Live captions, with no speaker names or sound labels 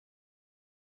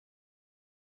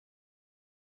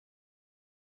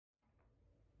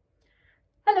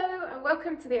and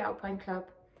welcome to the Alpine Club.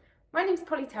 My name's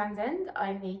Polly Townsend.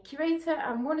 I'm the curator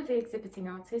and one of the exhibiting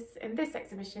artists in this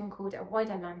exhibition called A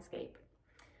Wider Landscape.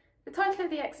 The title of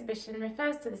the exhibition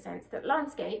refers to the sense that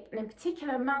landscape, and in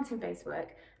particular mountain-based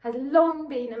work, has long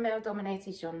been a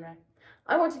male-dominated genre.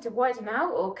 I wanted to widen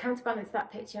out or counterbalance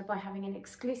that picture by having an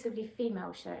exclusively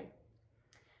female show.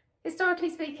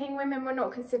 Historically speaking, women were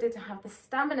not considered to have the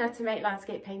stamina to make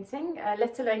landscape painting,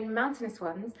 let alone mountainous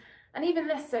ones, and even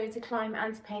less so to climb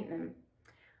and to paint them.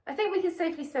 I think we can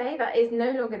safely say that is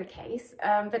no longer the case,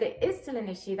 but it is still an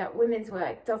issue that women's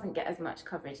work doesn't get as much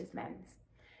coverage as men's.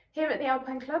 Here at the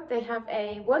Alpine Club, they have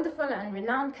a wonderful and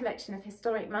renowned collection of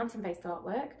historic mountain-based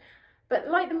artwork, but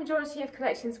like the majority of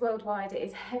collections worldwide, it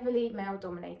is heavily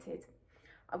male-dominated.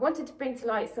 I wanted to bring to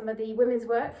light some of the women's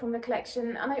work from the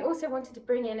collection, and I also wanted to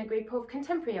bring in a group of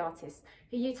contemporary artists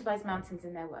who utilise mountains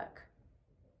in their work.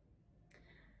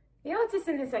 The artists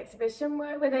in this exhibition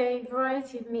work with a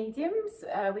variety of mediums.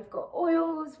 We've got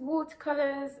oils,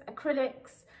 watercolours,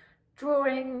 acrylics,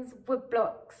 drawings,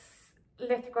 woodblocks,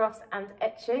 lithographs and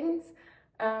etchings.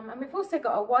 And we've also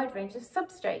got a wide range of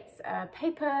substrates,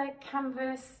 paper,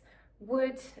 canvas,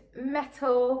 wood,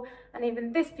 metal, and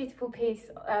even this beautiful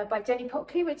piece by Jenny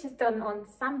Pockley, which is done on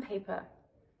sandpaper.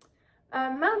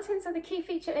 Mountains are the key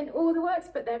feature in all the works,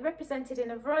 but they're represented in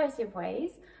a variety of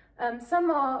ways. Some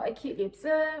are acutely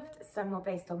observed, some are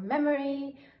based on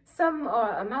memory, some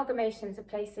are amalgamations of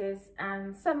places,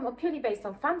 and some are purely based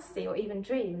on fantasy or even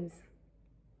dreams.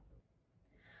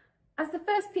 As the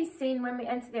first piece seen when we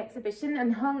enter the exhibition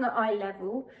and hung at eye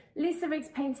level, Lisa Riggs'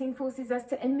 painting forces us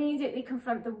to immediately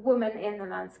confront the woman in the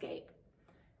landscape.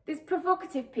 This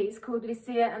provocative piece, called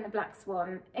Lucia and the Black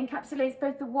Swan, encapsulates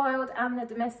both the wild and the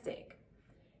domestic.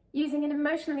 Using an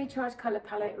emotionally charged colour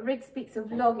palette, Riggs speaks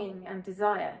of longing and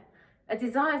desire, a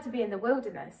desire to be in the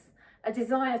wilderness, a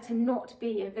desire to not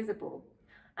be invisible,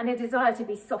 and a desire to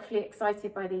be softly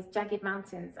excited by these jagged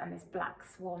mountains and this black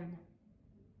swan.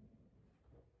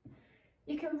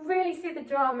 You can really see the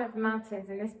drama of the mountains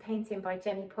in this painting by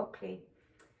Jenny Pockley.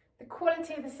 The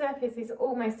quality of the surface is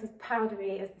almost as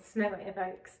powdery as the snow it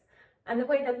evokes, and the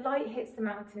way the light hits the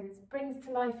mountains brings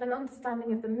to life an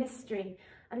understanding of the mystery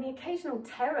and the occasional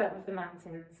terror of the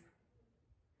mountains.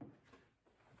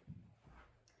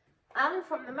 And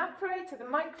from the macro to the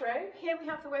micro, here we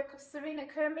have the work of Serena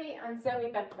Kermey and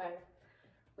Zoe Bembo.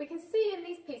 We can see in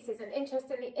these pieces an interest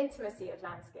in the intimacy of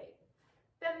landscape.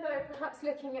 Bembo perhaps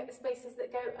looking at the spaces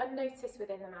that go unnoticed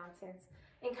within the mountains,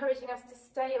 encouraging us to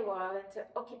stay a while and to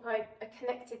occupy a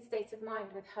connected state of mind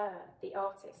with her, the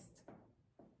artist.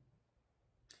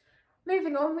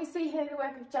 Moving on, we see here the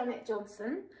work of Janet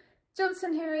Johnson.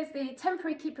 Johnson, who is the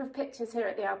temporary keeper of pictures here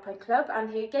at the Alpine Club and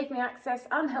who gave me access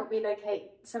and helped me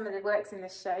locate some of the works in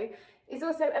this show, is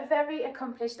also a very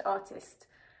accomplished artist.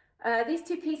 These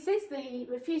two pieces, the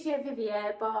Refugia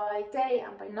Vivier by day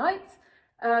and by night,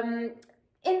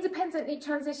 independently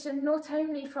transition not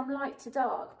only from light to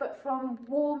dark, but from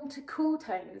warm to cool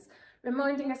tones,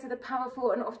 reminding us of the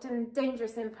powerful and often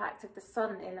dangerous impact of the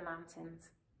sun in the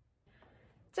mountains.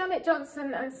 Janet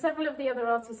Johnson and several of the other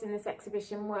artists in this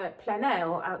exhibition work plein air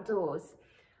or outdoors.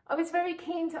 I was very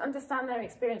keen to understand their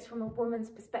experience from a woman's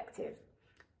perspective.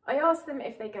 I asked them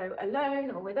if they go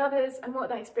alone or with others and what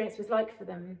that experience was like for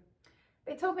them.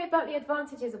 They told me about the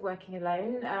advantages of working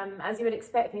alone, as you would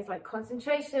expect, things like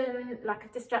concentration, lack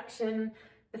of distraction,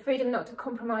 the freedom not to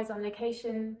compromise on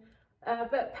location.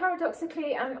 But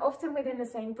paradoxically, and often within the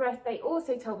same breath, they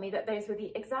also told me that those were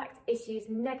the exact issues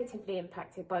negatively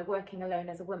impacted by working alone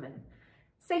as a woman.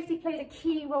 Safety played a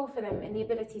key role for them in the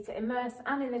ability to immerse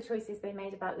and in the choices they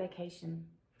made about location.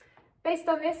 Based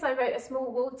on this, I wrote a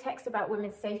small wall text about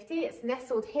women's safety. It's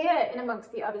nestled here in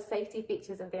amongst the other safety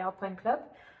features of the Alpine Club.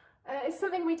 It's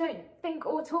something we don't think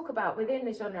or talk about within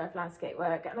the genre of landscape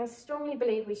work, and I strongly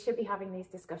believe we should be having these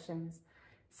discussions.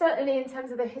 Certainly in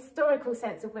terms of the historical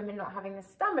sense of women not having the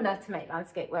stamina to make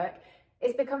landscape work,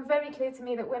 it's become very clear to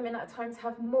me that women at times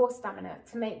have more stamina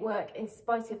to make work in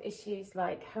spite of issues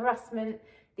like harassment,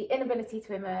 the inability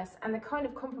to immerse, and the kind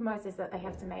of compromises that they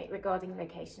have to make regarding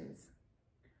locations.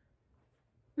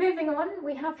 Moving on,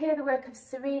 we have here the work of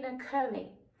Serena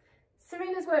Kermey.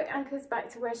 Serena's work anchors back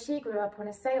to where she grew up on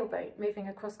a sailboat moving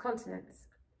across continents.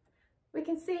 We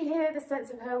can see here the sense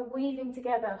of her weaving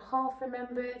together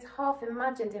half-remembered,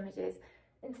 half-imagined images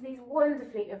into these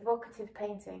wonderfully evocative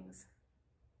paintings.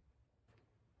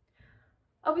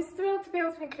 I was thrilled to be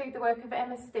able to include the work of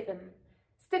Emma Stibben.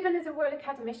 Stibben is a Royal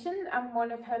Academician, and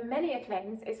one of her many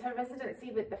acclaims is her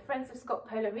residency with the Friends of Scott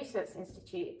Polar Research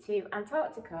Institute to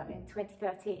Antarctica in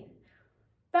 2013.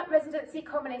 That residency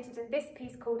culminated in this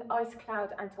piece called Ice Cloud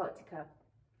Antarctica.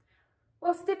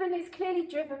 While Stibben is clearly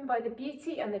driven by the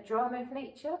beauty and the drama of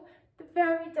nature, the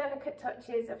very delicate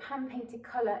touches of hand-painted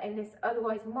colour in this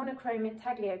otherwise monochrome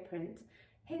intaglio print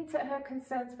hint at her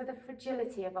concerns for the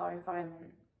fragility of our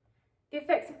environment. The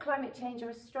effects of climate change are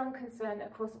a strong concern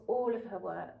across all of her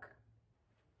work.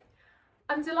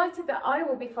 I'm delighted that I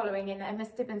will be following in Emma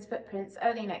Stibben's footprints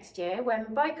early next year,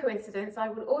 when, by coincidence, I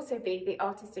will also be the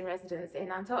artist in residence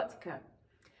in Antarctica.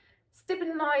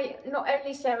 Stibben and I not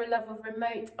only share a love of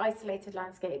remote, isolated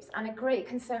landscapes and a great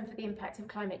concern for the impact of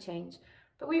climate change,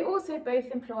 but we also both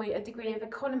employ a degree of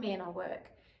economy in our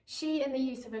work, she in the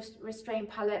use of a restrained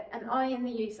palette and I in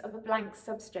the use of a blank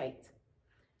substrate.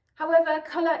 However,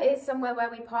 colour is somewhere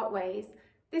where we part ways.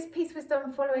 This piece was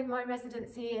done following my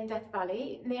residency in Death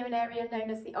Valley, near an area known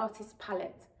as the Artist's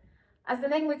Palette. As the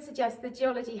name would suggest, the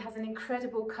geology has an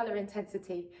incredible colour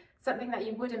intensity, something that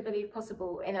you wouldn't believe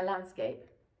possible in a landscape.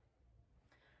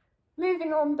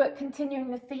 Moving on, but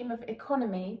continuing the theme of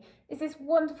economy, is this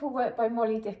wonderful work by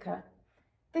Molly Dicker.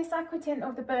 This aquatint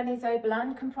of the Bernese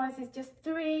Oberland comprises just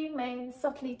 3 main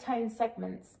subtly toned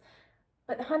segments,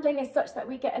 but the handling is such that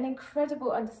we get an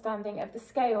incredible understanding of the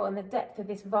scale and the depth of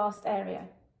this vast area.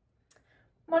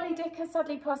 Molly Dicker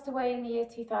sadly passed away in the year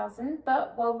 2000,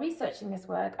 but while researching this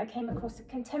work, I came across a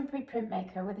contemporary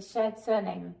printmaker with a shared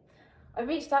surname. I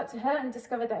reached out to her and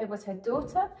discovered that it was her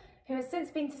daughter, who has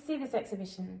since been to see this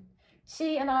exhibition.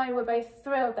 She and I were both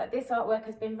thrilled that this artwork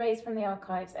has been raised from the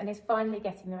archives and is finally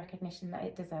getting the recognition that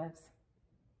it deserves.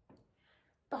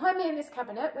 Behind me in this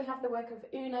cabinet, we have the work of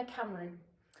Una Cameron.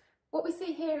 What we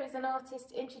see here is an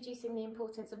artist introducing the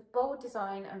importance of bold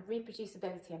design and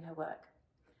reproducibility in her work.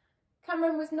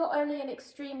 Cameron was not only an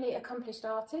extremely accomplished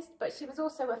artist, but she was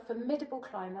also a formidable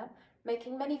climber,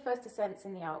 making many first ascents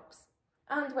in the Alps,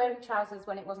 and wearing trousers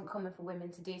when it wasn't common for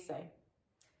women to do so.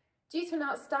 Due to an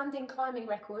outstanding climbing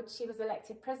record, she was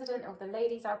elected president of the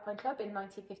Ladies Alpine Club in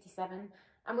 1957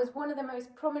 and was one of the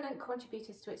most prominent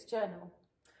contributors to its journal.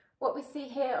 What we see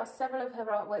here are several of her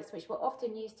artworks which were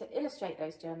often used to illustrate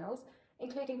those journals,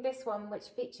 including this one which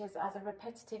features as a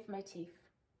repetitive motif.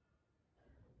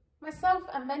 Myself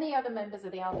and many other members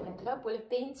of the Alpine Club will have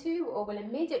been to or will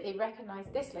immediately recognise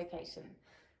this location.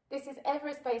 This is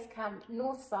Everest Base Camp,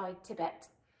 North Side, Tibet.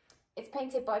 It's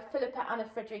painted by Philippa Anna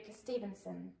Fredrika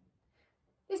Stevenson.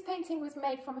 This painting was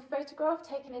made from a photograph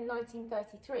taken in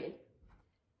 1933.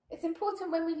 It's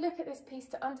important when we look at this piece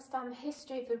to understand the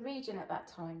history of the region at that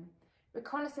time.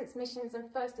 Reconnaissance missions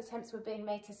and first attempts were being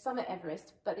made to summit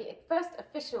Everest, but the first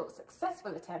official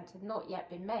successful attempt had not yet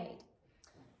been made.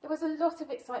 There was a lot of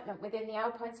excitement within the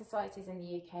Alpine societies in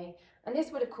the UK, and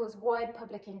this would have caused wide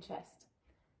public interest.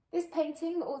 This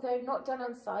painting, although not done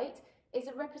on site, is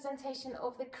a representation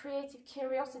of the creative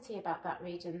curiosity about that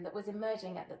region that was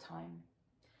emerging at the time.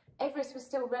 Everest was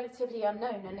still relatively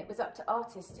unknown, and it was up to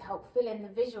artists to help fill in the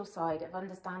visual side of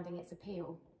understanding its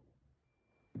appeal.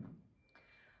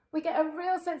 We get a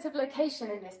real sense of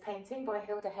location in this painting by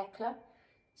Hilda Heckler.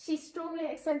 She strongly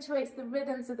accentuates the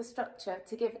rhythms of the structure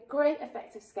to give great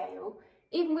effect of scale,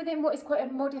 even within what is quite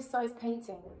a modest-sized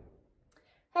painting.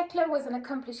 Heckler was an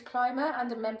accomplished climber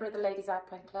and a member of the Ladies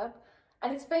Alpine Club,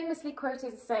 and is famously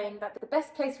quoted as saying that the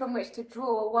best place from which to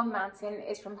draw one mountain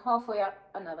is from halfway up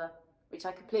another, which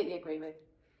I completely agree with.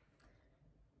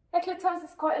 Heckler tells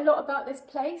us quite a lot about this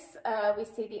place. We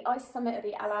see the ice summit of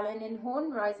the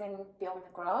Alalinenhorn rising beyond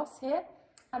the grass here,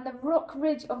 and the rock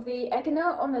ridge of the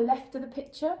Eggener on the left of the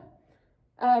picture.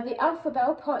 The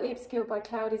Alphabel, partly obscured by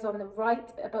cloud, is on the right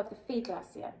above the Fee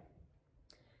Glacier.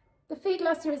 The Fee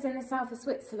Glacier is in the south of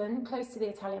Switzerland, close to the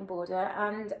Italian border,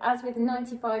 and as with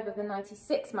 95 of the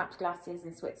 96 mapped glaciers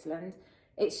in Switzerland,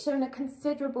 it's shown a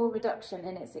considerable reduction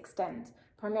in its extent,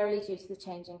 primarily due to the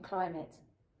change in climate.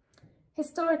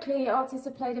 Historically, artists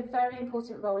have played a very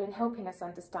important role in helping us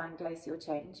understand glacial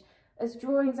change, as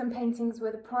drawings and paintings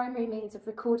were the primary means of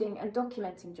recording and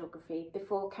documenting geography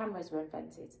before cameras were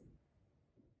invented.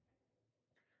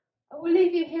 I will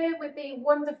leave you here with the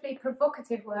wonderfully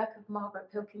provocative work of Margaret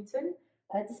Pilkington,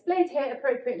 displayed here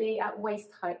appropriately at waist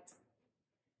height.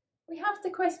 We have to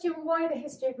question why the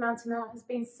history of mountain art has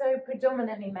been so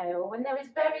predominantly male when there is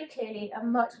very clearly a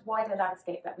much wider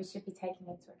landscape that we should be taking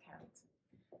into account.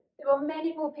 There are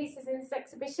many more pieces in this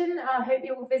exhibition. I hope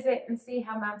you will visit and see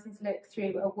how mountains look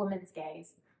through a woman's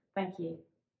gaze. Thank you.